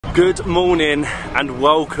Good morning and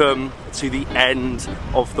welcome to the end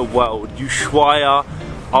of the world, Ushuaia,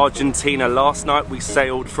 Argentina. Last night we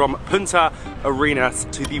sailed from Punta Arenas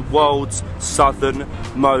to the world's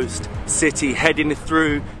southernmost city, heading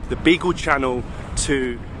through the Beagle Channel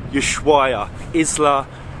to Ushuaia, Isla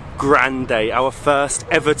Grande, our first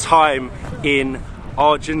ever time in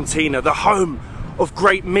Argentina, the home of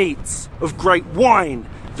great meats, of great wine,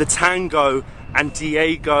 the tango and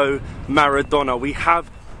Diego Maradona. We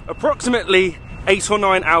have approximately 8 or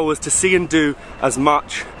 9 hours to see and do as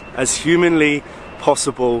much as humanly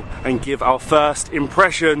possible and give our first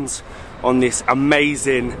impressions on this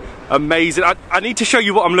amazing. I need to show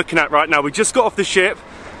you what I'm looking at right now. We just got off the ship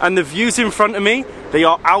and the views in front of me, they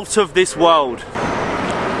are out of this world.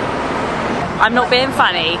 I'm not being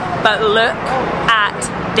funny, but look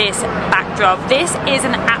at this backdrop. This is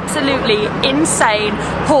an absolutely insane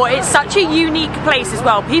port. It's such a unique place as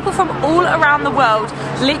well. People from all around the world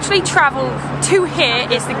literally travel to here.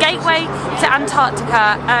 It's the gateway to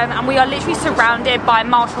Antarctica, and we are literally surrounded by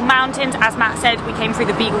Marshall Mountains. As Matt said, we came through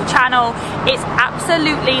the Beagle Channel. It's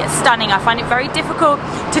absolutely stunning. I find it very difficult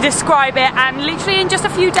to describe it, and literally in just a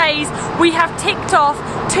few days we have ticked off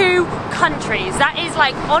 2 countries. That is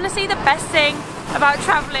like honestly the best thing about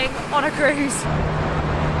traveling on a cruise.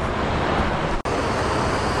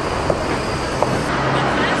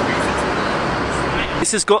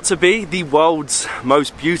 This has got to be the world's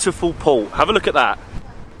most beautiful port. Have a look at that.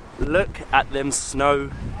 Look at them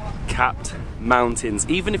snow-capped mountains.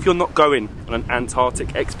 Even if you're not going on an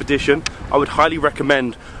Antarctic expedition, I would highly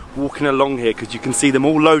recommend walking along here because you can see them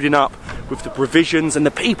all loading up with the provisions and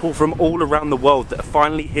the people from all around the world that are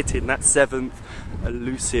finally hitting that 7th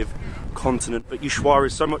elusive continent. But Ushuaia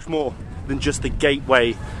is so much more than just the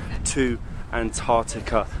gateway to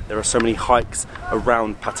Antarctica. There are so many hikes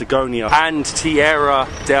around Patagonia and Tierra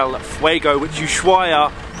del Fuego, which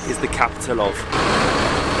Ushuaia is the capital of.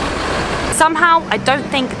 Somehow I don't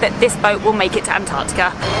think that this boat will make it to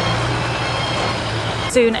Antarctica.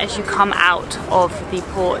 As soon as you come out of the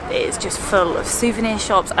port, it is just full of souvenir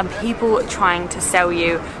shops and people trying to sell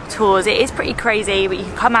you tours. It is pretty crazy, but you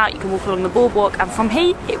can come out, you can walk along the boardwalk, and from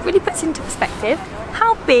here it really puts into perspective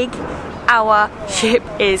how big our ship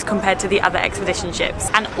is compared to the other expedition ships.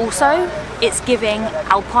 And also, it's giving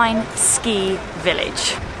alpine ski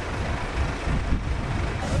village.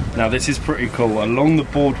 Now this is pretty cool. Along the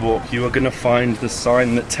boardwalk you are going to find the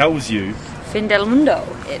sign that tells you Fin del mundo.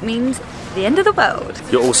 It means the end of the world.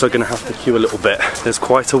 You're also going to have to queue a little bit. There's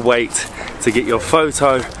quite a wait to get your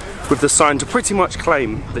photo with the sign to pretty much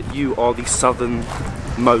claim that you are the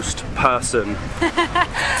southernmost person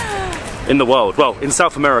in the world. Well, in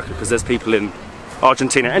South America, because there's people in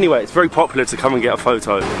Argentina. Anyway, it's very popular to come and get a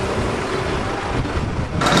photo.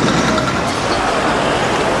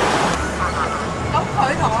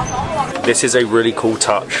 This is a really cool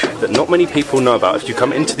touch that not many people know about. If you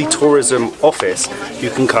come into the tourism office,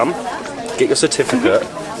 you can come, get your certificate,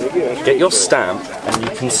 get your stamp, and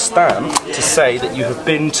you can stamp to say that you have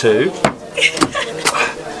been to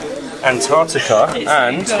Antarctica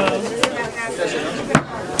and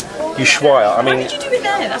Ushuaia. I mean, why did you do it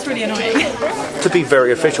there? That's really annoying. To be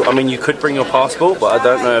very official. I mean, you could bring your passport, but I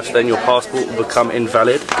don't know if then your passport will become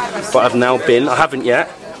invalid. But I've now been, I haven't yet,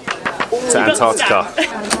 to Antarctica.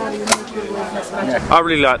 I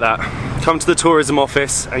really like that. Come to the tourism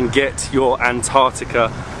office and get your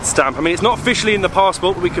Antarctica stamp. I mean, it's not officially in the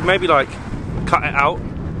passport, but we could maybe like cut it out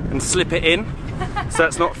and slip it in. So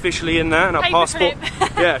it's not officially in there, and our passport.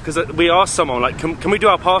 Yeah, because we asked someone, like, can we do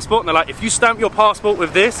our passport? And they're like, if you stamp your passport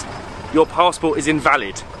with this, your passport is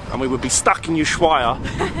invalid. And we would be stuck in Ushuaia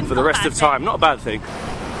for the rest of time. Not a bad thing.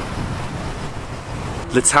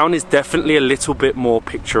 The town is definitely a little bit more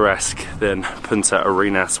picturesque than Punta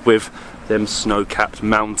Arenas, with them snow-capped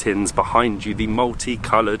mountains behind you, the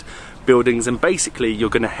multi-coloured buildings, and basically you're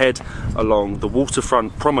going to head along the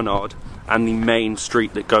waterfront promenade and the main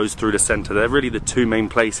street that goes through the centre. They're really the 2 main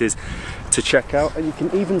places to check out, and you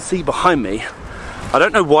can even see behind me, I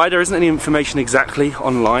don't know why there isn't any information exactly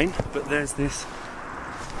online, but there's this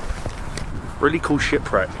really cool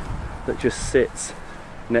shipwreck that just sits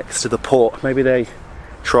next to the port. Maybe they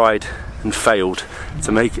tried and failed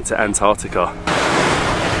to make it to Antarctica.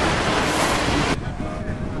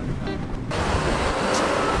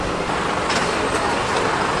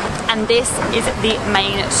 And this is the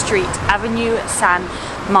main street, Avenue San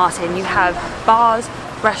Martin. You have bars,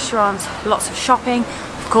 restaurants, lots of shopping,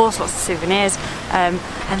 of course lots of souvenirs, and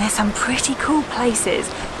there's some pretty cool places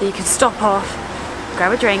that you can stop off,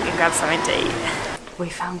 grab a drink and grab something to eat. We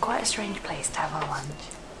found quite a strange place to have our lunch.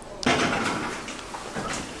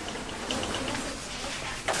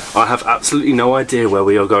 I have absolutely no idea where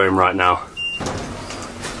we are going right now.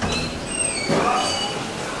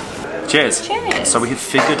 Cheers. Cheers. So we have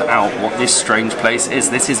figured out what this strange place is.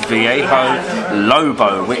 This is Viejo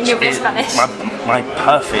Lobo, which is my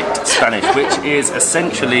perfect Spanish, which is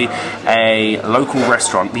essentially a local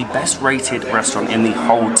restaurant, the best rated restaurant in the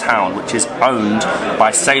whole town, which is owned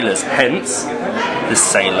by sailors, hence the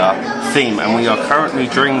sailor theme. And we are currently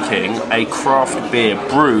drinking a craft beer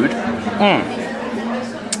brewed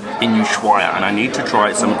in Ushuaia, and I need to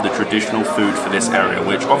try some of the traditional food for this area,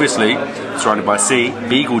 which obviously, surrounded by sea,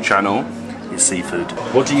 Beagle Channel, is seafood.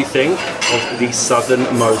 What do you think of the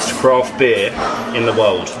southernmost craft beer in the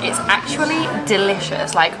world? It's actually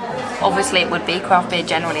delicious. Like, obviously it would be, craft beer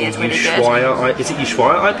generally is really good. Is it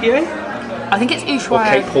Ushuaia IPA? I think it's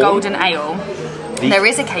Ushuaia Golden Ale. There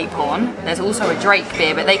is a Cape Horn, there's also a Drake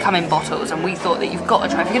beer, but they come in bottles, and we thought that you've got to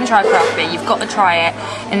try, if you're going to try a craft beer, you've got to try it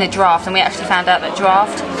in the draft, and we actually found out that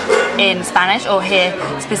draft in Spanish, or here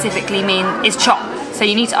specifically, is chop. So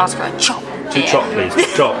you need to ask for a chop. Two chop, please.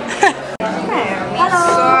 Chop.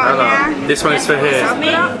 Hello. This one is for here.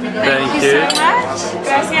 Thank you.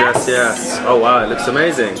 Gracias. Oh wow, it looks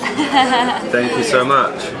amazing. Thank you so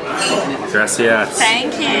much. Gracias.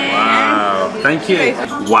 Thank you. Wow. Thank you.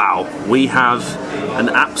 Wow. We have an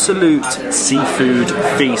absolute seafood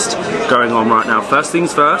feast going on right now. First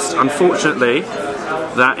things first, unfortunately,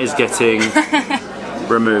 that is getting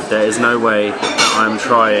removed. There is no way that I'm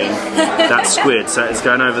trying that squid, so it's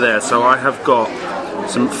going over there. So I have got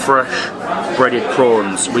some fresh breaded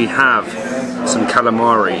prawns, we have some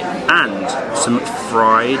calamari, and some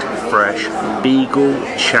fried fresh Beagle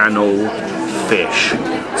Channel fish.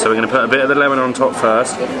 So we're going to put a bit of the lemon on top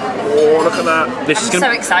first. Oh, look at that. This I'm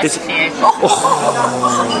so excited for you.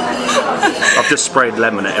 I've just sprayed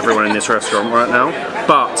lemon at everyone in this restaurant right now,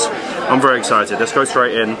 but I'm very excited. Let's go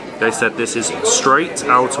straight in. They said this is straight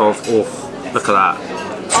out of, look at that.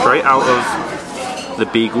 Straight out of the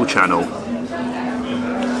Beagle Channel.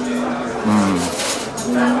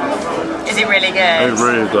 Is it really good? It's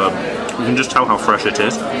really good. You can just tell how fresh it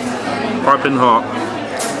is. Piping hot,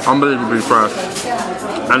 unbelievably fresh.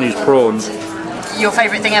 And these prawns. Your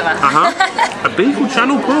favourite thing ever? A Beagle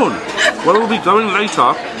Channel prawn. Where we'll be going later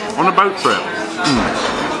on a boat trip.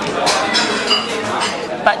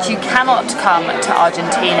 But you cannot come to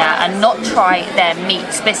Argentina and not try their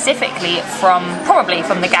meat, specifically probably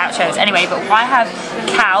from the gauchos anyway, but I have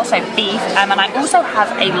cow, so beef, and I also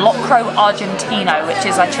have a locro argentino, which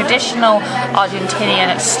is a traditional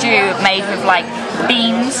Argentinian stew made with like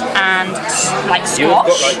beans and like squash. You've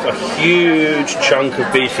got like a huge chunk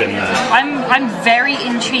of beef in there. I'm very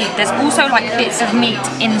intrigued. There's also like bits of meat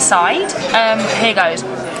inside. Here goes.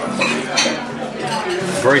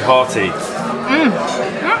 Very hearty.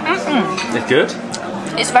 It's good?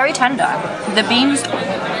 It's very tender. The beans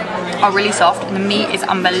are really soft and the meat is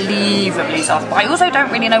unbelievably soft. But I also don't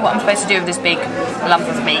really know what I'm supposed to do with this big lump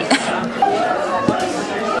of meat.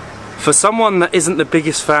 For someone that isn't the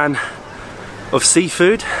biggest fan of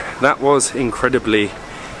seafood, that was incredibly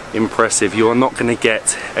impressive. You are not going to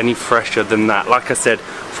get any fresher than that. Like I said,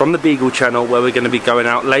 from the Beagle Channel, where we're going to be going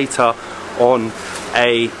out later on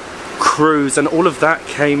a cruise, and all of that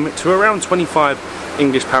came to around 25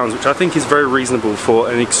 English pounds, which I think is very reasonable for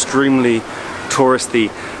an extremely touristy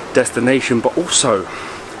destination. But also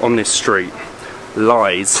on this street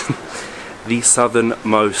lies the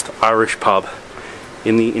southernmost Irish pub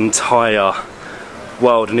in the entire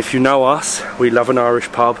world. And if you know us, we love an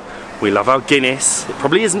Irish pub, we love our Guinness. It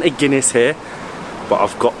probably isn't a Guinness here, but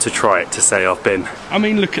I've got to try it to say I've been. I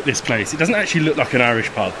mean, look at this place. It doesn't actually look like an Irish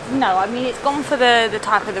pub. No, I mean, it's gone for the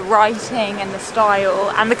type of the writing and the style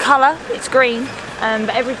and the colour. It's green, but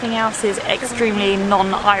everything else is extremely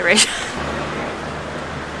non-Irish.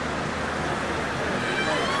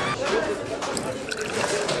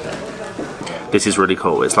 This is really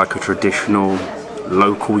cool. It's like a traditional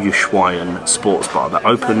local Ushuaian sports bar that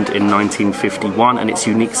opened in 1951, and its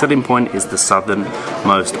unique selling point is the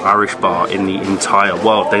southernmost Irish bar in the entire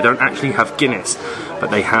world. They don't actually have Guinness, but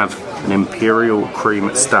they have an Imperial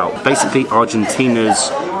Cream Stout. Basically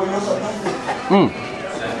Argentina's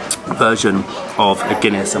version of a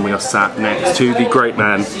Guinness, and we are sat next to the great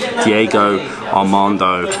man Diego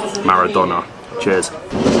Armando Maradona. Cheers.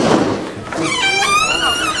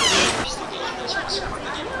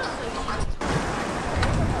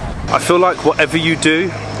 I feel like whatever you do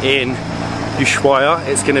in Ushuaia,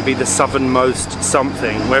 it's going to be the southernmost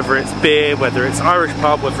something. Whether it's beer, whether it's Irish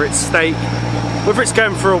pub, whether it's steak, whether it's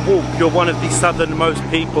going for a walk, you're one of the southernmost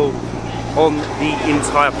people on the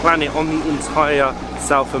entire planet, on the entire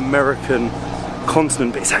South American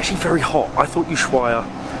continent. But it's actually very hot. I thought Ushuaia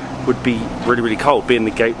would be really, really cold, being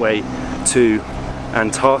the gateway to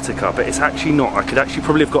Antarctica, but it's actually not. I could actually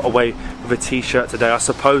probably have got away with a t-shirt today. I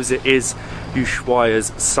suppose it is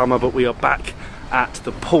Ushuaia's summer, but we are back at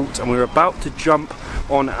the port and we're about to jump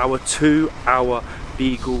on our 2-hour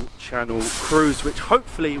Beagle Channel cruise, which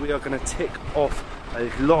hopefully we are going to tick off a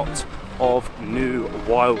lot of new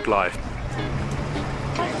wildlife.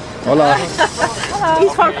 Hola. Hello.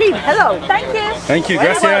 He's from Chile. Hello. Thank you. Thank you.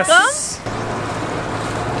 Very Gracias. welcome.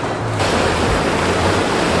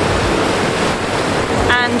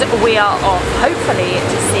 And we are off, hopefully,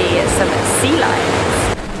 to see some sea lions.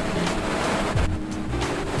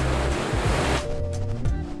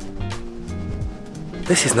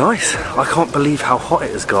 This is nice. I can't believe how hot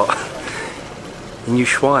it has got. In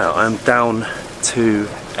Ushuaia, I'm down to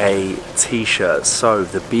a t-shirt. So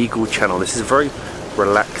the Beagle Channel. This is a very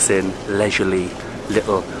relaxing, leisurely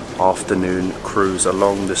little afternoon cruise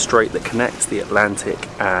along the strait that connects the Atlantic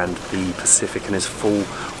and the Pacific and is full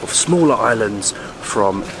of smaller islands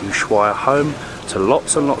from Ushuaia home to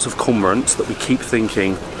lots and lots of cormorants that we keep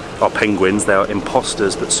thinking are penguins. They are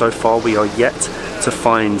imposters, but so far we are yet to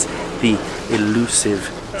find the elusive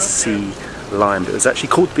sea lion. But it was actually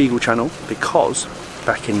called Beagle Channel because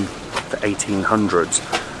back in the 1800s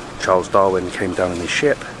Charles Darwin came down in his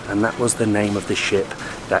ship, and that was the name of the ship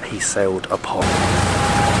that he sailed upon.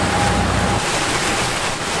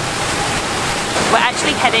 We're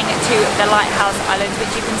actually heading to the Lighthouse Islands,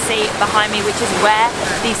 which you can see behind me, which is where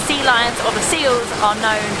the sea lions or the seals are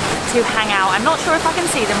known to hang out. I'm not sure if I can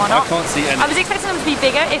see them or not. I can't see any. I was expecting them to be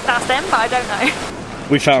bigger if that's them, but I don't know.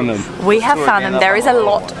 We found them. We have found them. There is a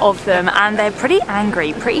lot of them, and they're pretty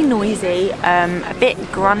angry, pretty noisy, a bit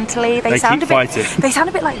gruntly. They sound keep a bit. fighting. They sound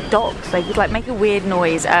a bit like dogs. They would like make a weird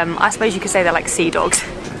noise. I suppose you could say they're like sea dogs.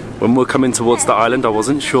 When we're coming towards the island, I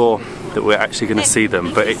wasn't sure that we're actually going to see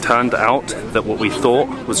them, but it turned out that what we thought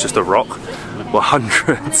was just a rock were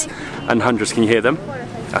hundreds and hundreds. Can you hear them?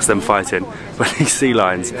 That's them fighting. But these sea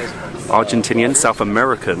lions, Argentinian, South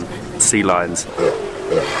American sea lions.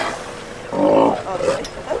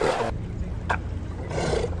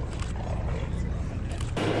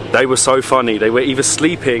 They were so funny. They were either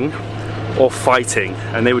sleeping or fighting,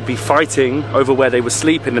 and they would be fighting over where they were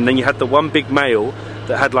sleeping, and then you had the one big male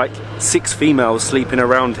that had like 6 females sleeping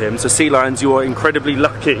around him. So sea lions, you are incredibly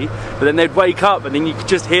lucky, but then they'd wake up and then you could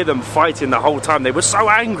just hear them fighting the whole time. They were so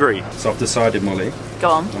angry. So I've decided, Molly, go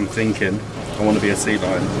on. I'm thinking I want to be a sea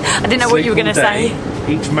lion. I didn't know what you were going to say.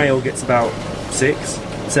 Each male gets about 6,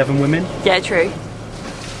 7 women. Yeah, true.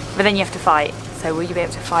 But then you have to fight. So will you be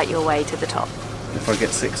able to fight your way to the top? If I get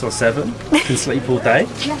 6 or 7, I can sleep all day.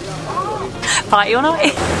 Yeah. Fight all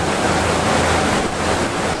night.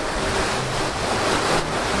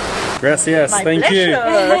 Gracias, thank you.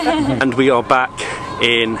 And we are back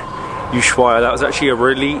in Ushuaia. That was actually a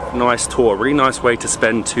really nice tour, a really nice way to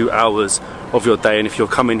spend 2 hours of your day. And if you're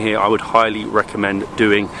coming here, I would highly recommend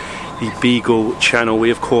doing the Beagle Channel. We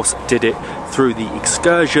of course did it through the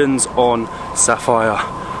excursions on Sapphire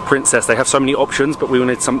Princess. They have so many options, but we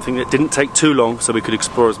wanted something that didn't take too long so we could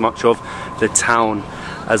explore as much of the town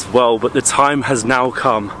as well. But the time has now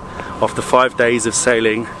come. After 5 days of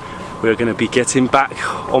sailing, we're going to be getting back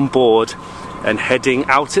on board and heading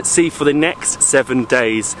out at sea for the next 7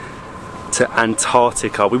 days to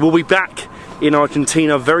Antarctica. We will be back in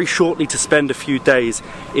Argentina very shortly to spend a few days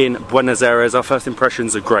in Buenos Aires. Our first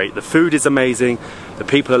impressions are great. The food is amazing, the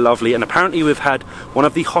people are lovely, and apparently we've had one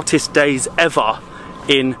of the hottest days ever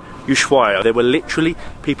in Ushuaia. There were literally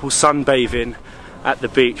people sunbathing at the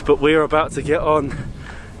beach, but we're about to get on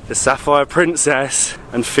the Sapphire Princess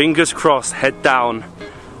and fingers crossed head down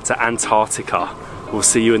to Antarctica. We'll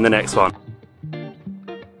see you in the next one.